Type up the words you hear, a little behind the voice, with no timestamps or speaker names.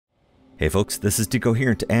Hey folks, this is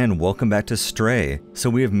Decoherent and welcome back to Stray. So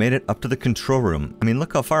we have made it up to the control room. I mean,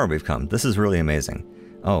 look how far we've come. This is really amazing.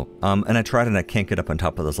 Oh, and I tried and I can't get up on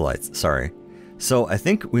top of those lights. Sorry. So I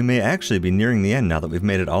think we may actually be nearing the end now that we've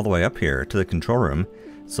made it all the way up here to the control room.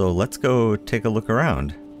 So let's go take a look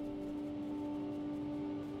around.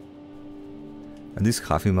 Are these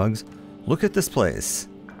coffee mugs? Look at this place.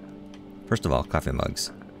 First of all, coffee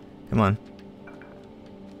mugs. Come on.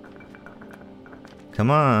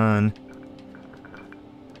 Come on.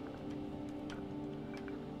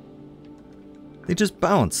 They just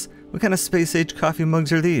bounce. What kind of space-age coffee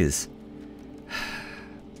mugs are these?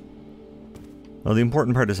 Well, the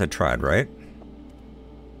important part is I tried, right?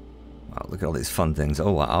 Wow, look at all these fun things.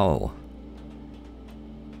 Oh, wow.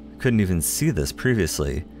 Couldn't even see this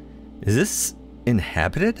previously. Is this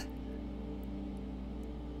inhabited?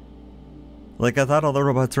 Like, I thought all the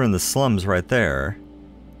robots were in the slums right there.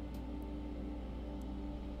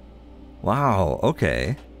 Wow,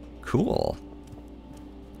 okay. Cool.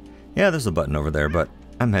 Yeah, there's a button over there, but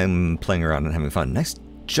I'm playing around and having fun. Nice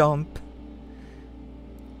jump.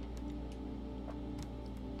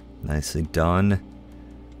 Nicely done.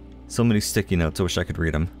 So many sticky notes, I wish I could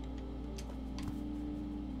read them.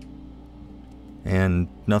 And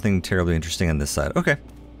nothing terribly interesting on this side. Okay.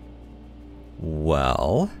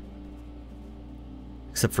 Well.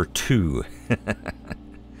 Except for two.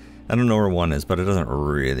 I don't know where one is, but it doesn't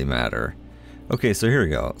really matter. Okay, so here we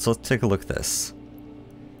go. So let's take a look at this.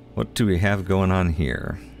 What do we have going on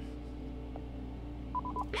here?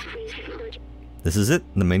 This is it,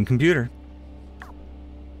 the main computer.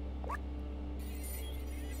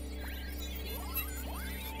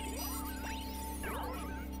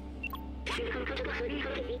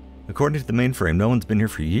 According to the mainframe, no one's been here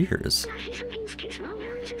for years.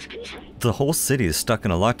 The whole city is stuck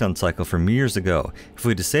in a lockdown cycle from years ago. If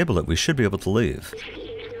we disable it, we should be able to leave.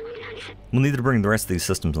 We'll need to bring the rest of these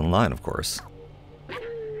systems online, of course.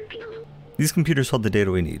 These computers hold the data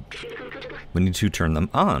we need. We need to turn them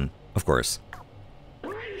on, of course.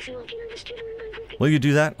 Will you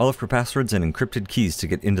do that? I'll look for passwords and encrypted keys to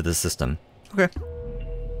get into the system. Okay.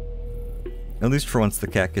 At least for once the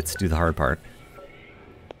cat gets to do the hard part.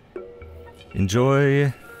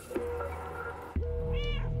 Enjoy.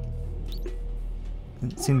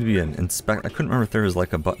 It seemed to be an inspect. I couldn't remember if there was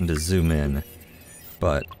like a button to zoom in.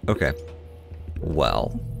 But, okay.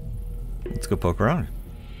 Well, let's go poke around.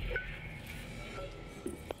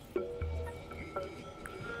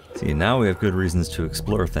 See, now we have good reasons to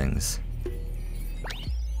explore things.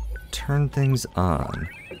 Turn things on.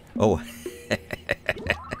 Oh.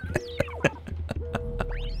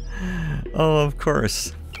 Oh, of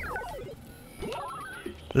course.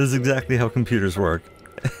 This is exactly how computers work.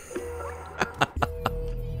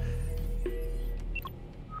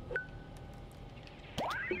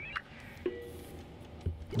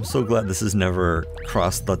 I'm so glad this has never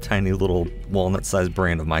crossed the tiny little walnut-sized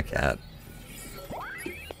brain of my cat.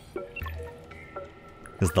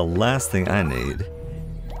 Because the last thing I need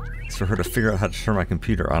is for her to figure out how to turn my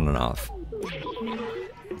computer on and off.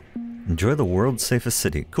 Enjoy the world's safest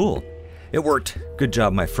city. Cool. It worked. Good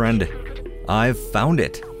job, my friend. I've found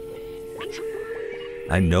it.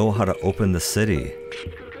 I know how to open the city.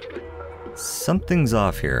 Something's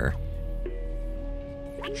off here.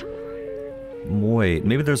 Wait,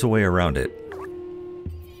 maybe there's a way around it.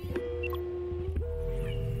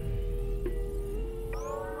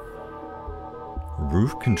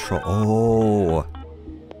 Roof control. Oh.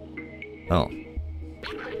 Oh.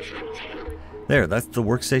 There, that's the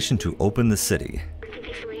workstation to open the city.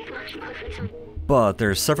 But there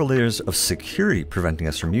are several layers of security preventing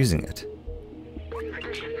us from using it.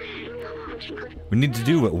 We need to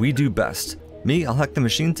do what we do best. Me, I'll hack the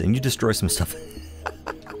machines and you destroy some stuff.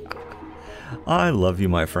 I love you,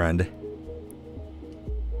 my friend.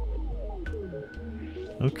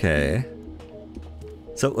 Okay.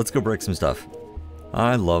 So, let's go break some stuff.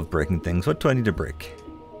 I love breaking things. What do I need to break?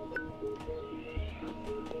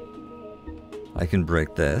 I can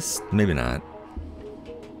break this. Maybe not.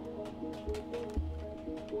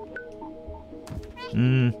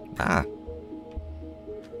 Ah.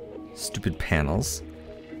 Stupid panels.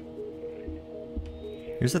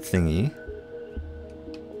 Here's a thingy.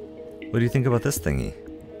 What do you think about this thingy?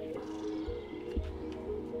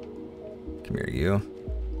 Come here, you.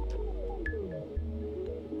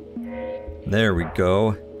 There we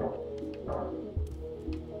go.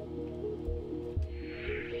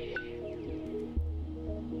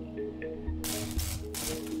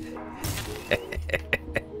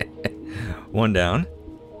 One down.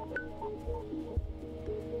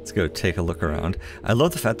 Let's go take a look around. I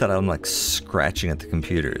love the fact that I'm like scratching at the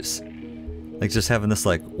computers. Like just having this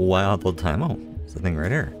like wild old time. Oh, there's the thing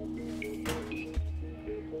right here.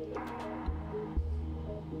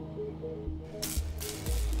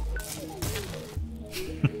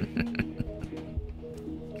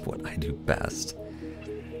 What I do best.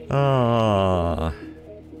 Ah,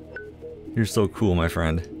 you're so cool, my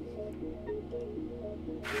friend.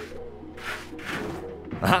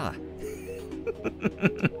 Aha!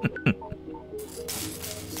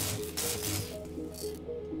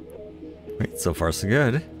 Wait, so far so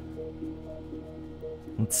good.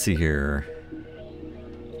 Let's see here.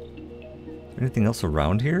 Anything else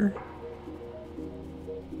around here?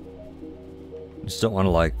 Just don't want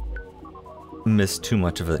to like miss too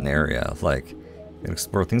much of an area. Like,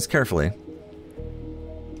 explore things carefully.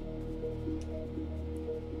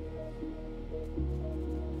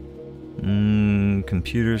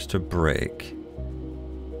 Computers to break.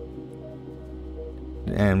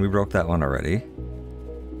 And we broke that one already.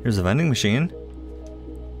 Here's a vending machine.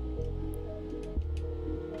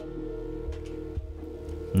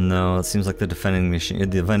 No, it seems like the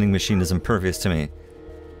vending machine is impervious to me.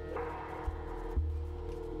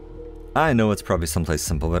 I know it's probably someplace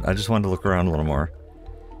simple, but I just wanted to look around a little more.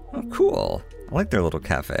 Oh, cool. I like their little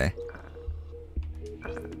cafe.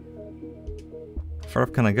 How far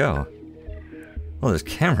up can I go? Oh, there's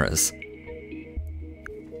cameras.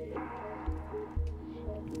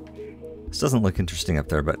 This doesn't look interesting up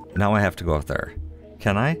there, but now I have to go up there.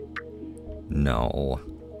 Can I? No.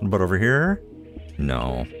 What about over here?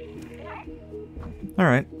 No.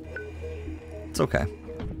 Alright. It's okay.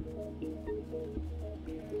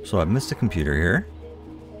 So I've missed a computer here.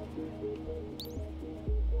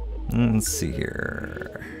 Let's see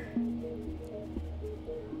here.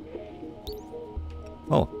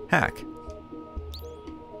 Oh, hack.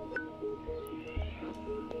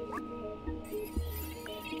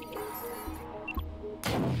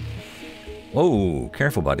 Whoa,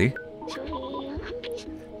 careful, buddy.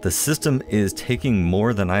 The system is taking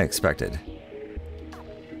more than I expected.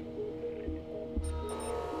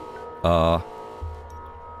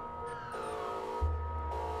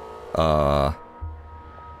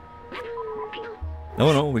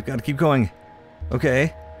 No, we've got to keep going.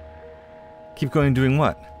 Okay. Keep going doing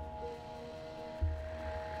what?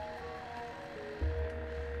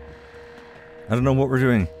 I don't know what we're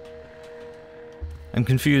doing. I'm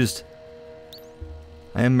confused.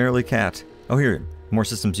 I am merely cat. Oh, here. More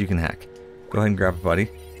systems you can hack. Go ahead and grab it, buddy.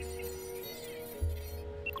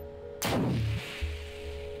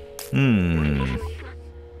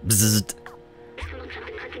 Bzzzt.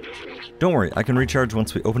 Don't worry, I can recharge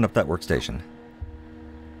once we open up that workstation.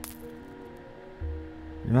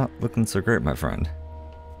 You're not looking so great, my friend.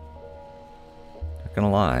 Not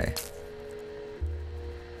gonna lie.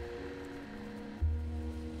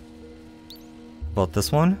 About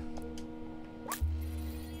this one?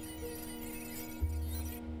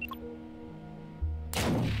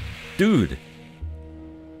 Dude!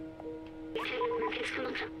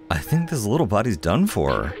 I think this little body's done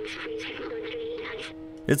for.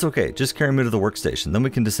 It's okay, just carry me to the workstation, then we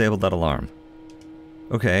can disable that alarm.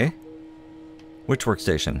 Okay. Which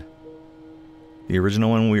workstation? The original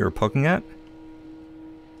one we were poking at?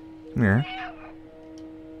 Come here.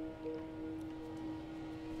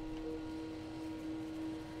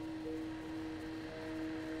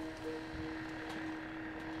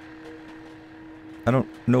 I don't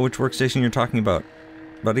know which workstation you're talking about,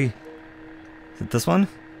 buddy. Is it this one?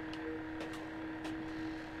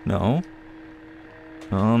 No.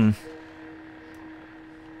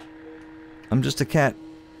 I'm just a cat.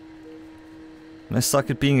 And I suck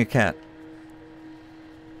at being a cat.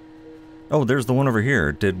 Oh, there's the one over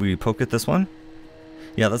here. Did we poke at this one?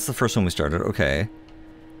 Yeah, that's the first one we started. Okay.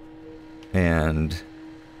 And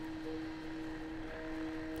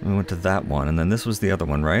we went to that one, and then this was the other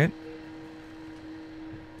one, right?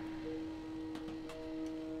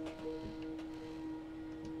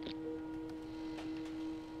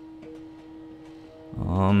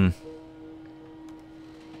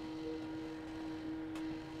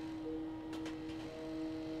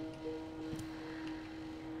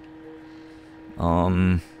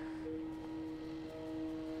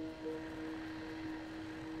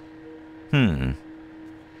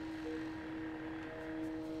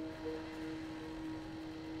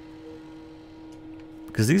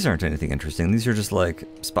 Because these aren't anything interesting. These are just like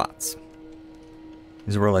spots.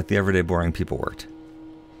 These are where like the everyday boring people worked.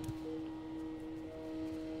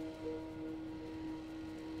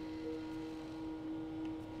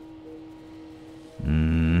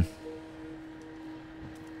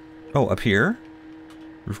 Oh, up here?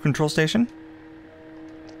 Roof control station?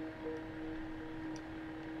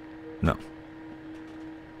 No.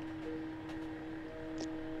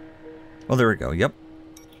 Oh, there we go. Yep.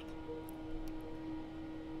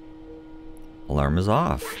 Alarm is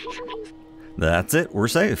off. That's it. We're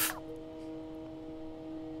safe.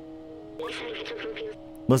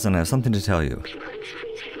 Listen, I have something to tell you.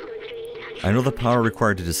 I know the power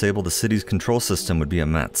required to disable the city's control system would be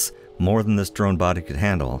immense, more than this drone body could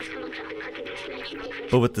handle.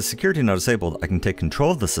 But with the security now disabled, I can take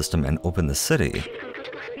control of the system and open the city.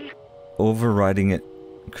 Overriding it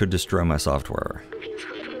could destroy my software.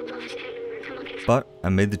 But I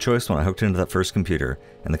made the choice when I hooked into that first computer,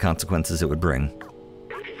 and the consequences it would bring.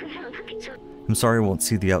 I'm sorry we won't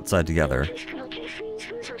see the outside together.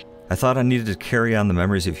 I thought I needed to carry on the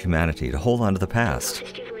memories of humanity, to hold on to the past.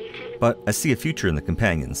 But I see a future in the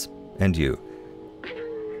companions, and you.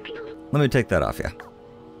 Let me take that off you.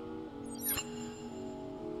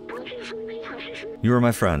 You were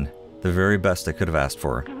my friend, the very best I could have asked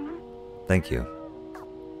for. Thank you.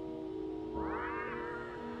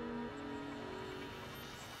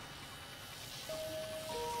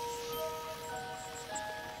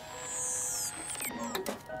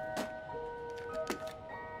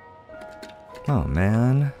 Oh,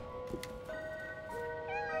 man.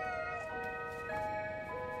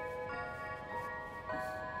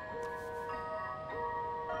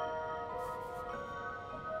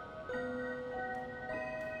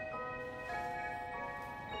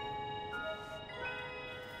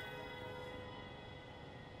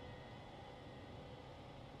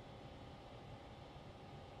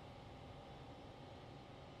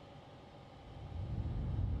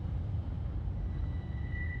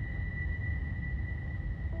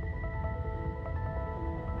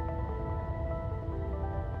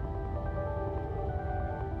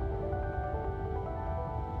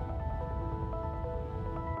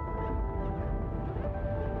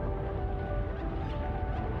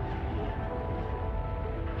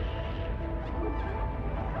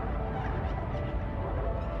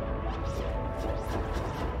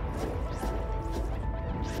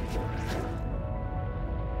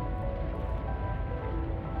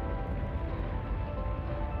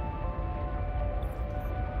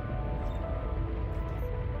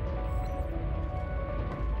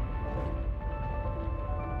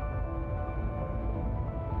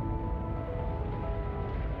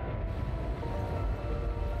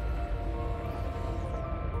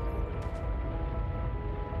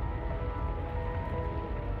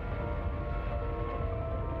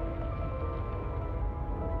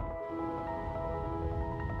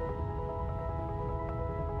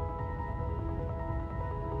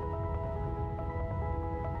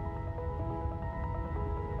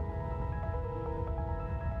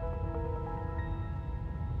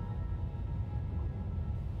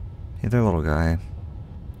 Hey there, little guy.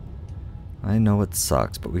 I know it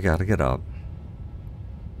sucks, but we gotta get up.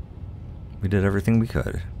 We did everything we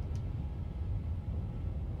could.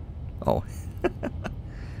 Oh.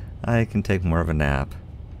 I can take more of a nap.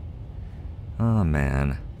 Oh,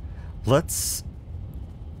 man. Let's...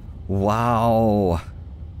 Wow.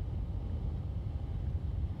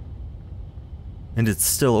 And it's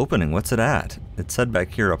still opening. What's it at? It said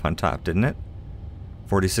back here up on top, didn't it?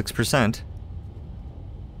 46%.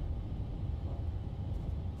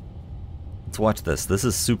 Let's watch this. This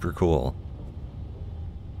is super cool.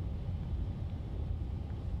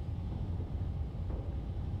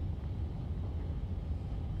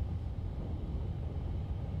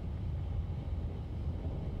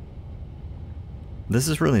 This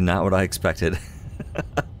is really not what I expected.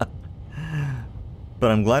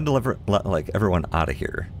 But I'm glad to let like everyone out of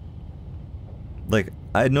here. Like,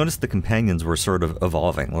 I had noticed the companions were sort of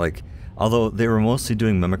evolving. Like, although they were mostly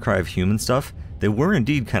doing mimicry of human stuff, they were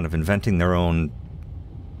indeed kind of inventing their own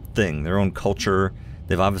thing, their own culture.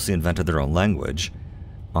 They've obviously invented their own language.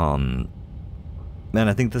 And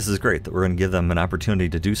I think this is great that we're going to give them an opportunity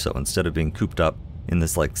to do so instead of being cooped up in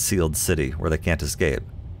this like sealed city where they can't escape.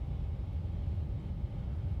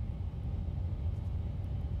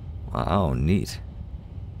 Wow, neat.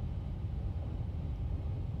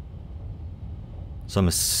 So I'm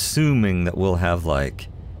assuming that we'll have like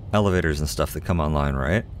elevators and stuff that come online,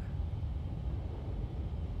 right?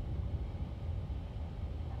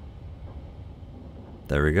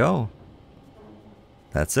 There we go.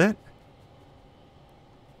 That's it.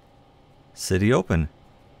 City open.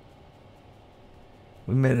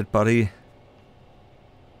 We made it, buddy.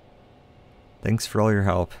 Thanks for all your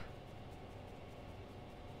help.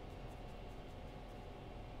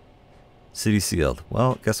 City sealed.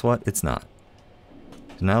 Well, guess what? It's not.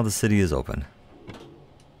 Now the city is open.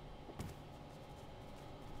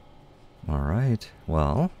 Alright,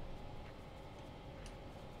 well...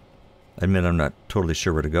 I admit I'm not totally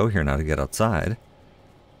sure where to go here now to get outside.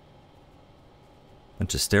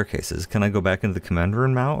 Bunch of staircases. Can I go back into the command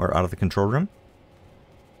room now, or out of the control room?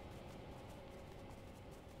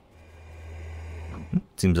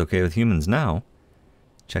 Seems okay with humans now.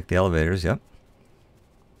 Check the elevators, yep.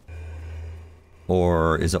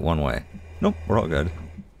 Or is it one way? Nope, we're all good.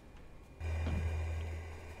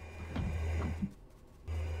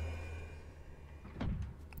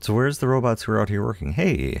 So where's the robots who are out here working?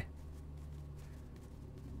 Hey!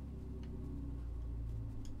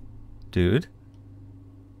 Dude?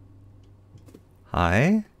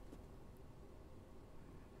 Hi?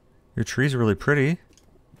 Your tree's really pretty.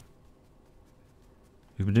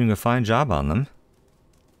 You've been doing a fine job on them.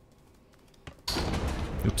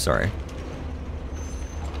 Oops, sorry.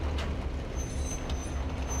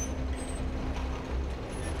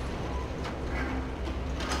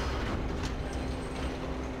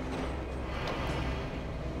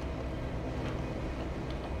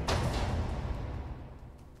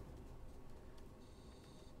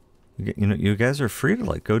 You know, you guys are free to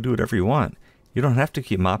like go do whatever you want. You don't have to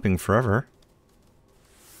keep mopping forever.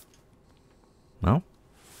 Well,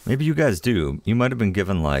 maybe you guys do. You might have been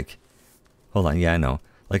given like, hold on, yeah, I know.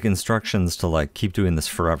 Like instructions to like keep doing this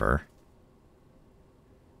forever.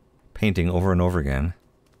 Painting over and over again.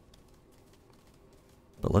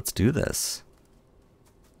 But let's do this.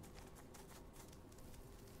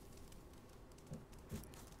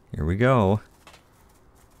 Here we go.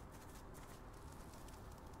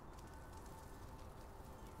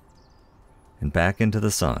 And back into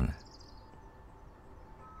the sun.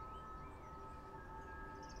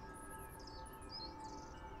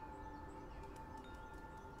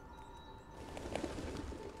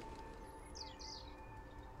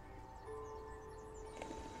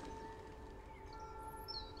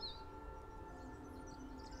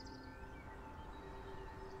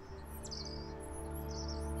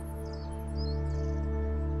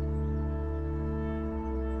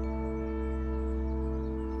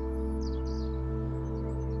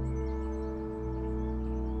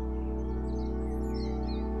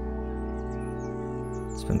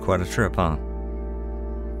 It's been quite a trip, huh?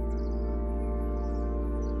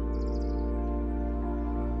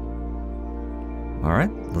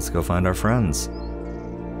 Alright, let's go find our friends.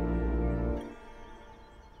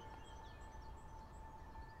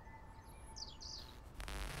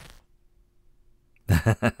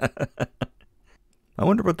 I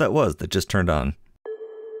wonder what that was that just turned on.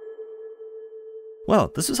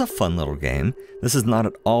 Well, this was a fun little game. This is not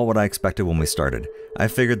at all what I expected when we started. I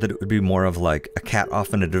figured that it would be more of like a cat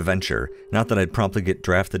off on an adventure, not that I'd promptly get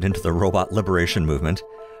drafted into the robot liberation movement.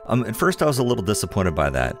 At first I was a little disappointed by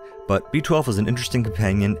that, but B12 was an interesting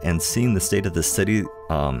companion, and seeing the state of the city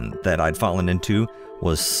that I'd fallen into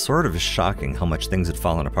was sort of shocking how much things had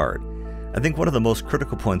fallen apart. I think one of the most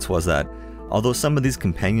critical points was that although some of these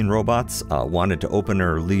companion robots wanted to open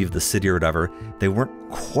or leave the city or whatever, they weren't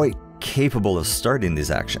quite capable of starting these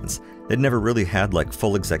actions. They'd never really had like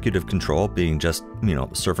full executive control, being just, you know,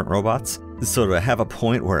 servant robots. So to have a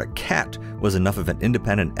point where a cat was enough of an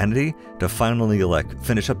independent entity to finally like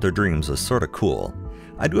finish up their dreams was sort of cool.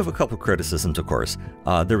 I do have a couple criticisms, of course.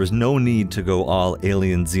 There was no need to go all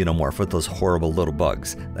alien xenomorph with those horrible little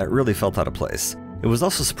bugs. That really felt out of place. It was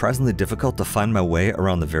also surprisingly difficult to find my way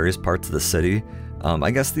around the various parts of the city.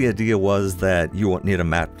 I guess the idea was that you won't need a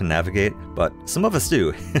map to navigate, but some of us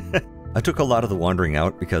do. I took a lot of the wandering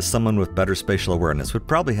out because someone with better spatial awareness would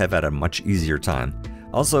probably have had a much easier time.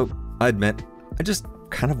 Also, I admit, I just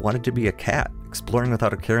kind of wanted to be a cat, exploring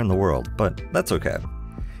without a care in the world, but that's okay.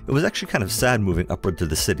 It was actually kind of sad moving upward through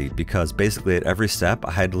the city because basically at every step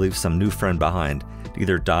I had to leave some new friend behind, to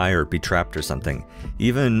either die or be trapped or something.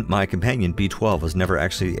 Even my companion B12 was never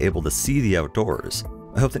actually able to see the outdoors.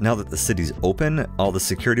 I hope that now that the city's open, all the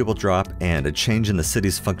security will drop and a change in the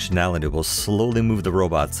city's functionality will slowly move the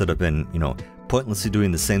robots that have been, you know, pointlessly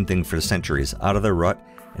doing the same thing for centuries out of their rut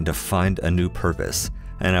and to find a new purpose.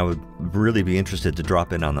 And I would really be interested to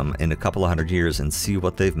drop in on them in a couple of 100 years and see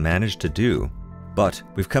what they've managed to do. But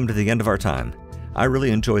we've come to the end of our time. I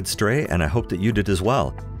really enjoyed Stray, and I hope that you did as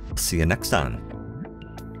well. See you next time.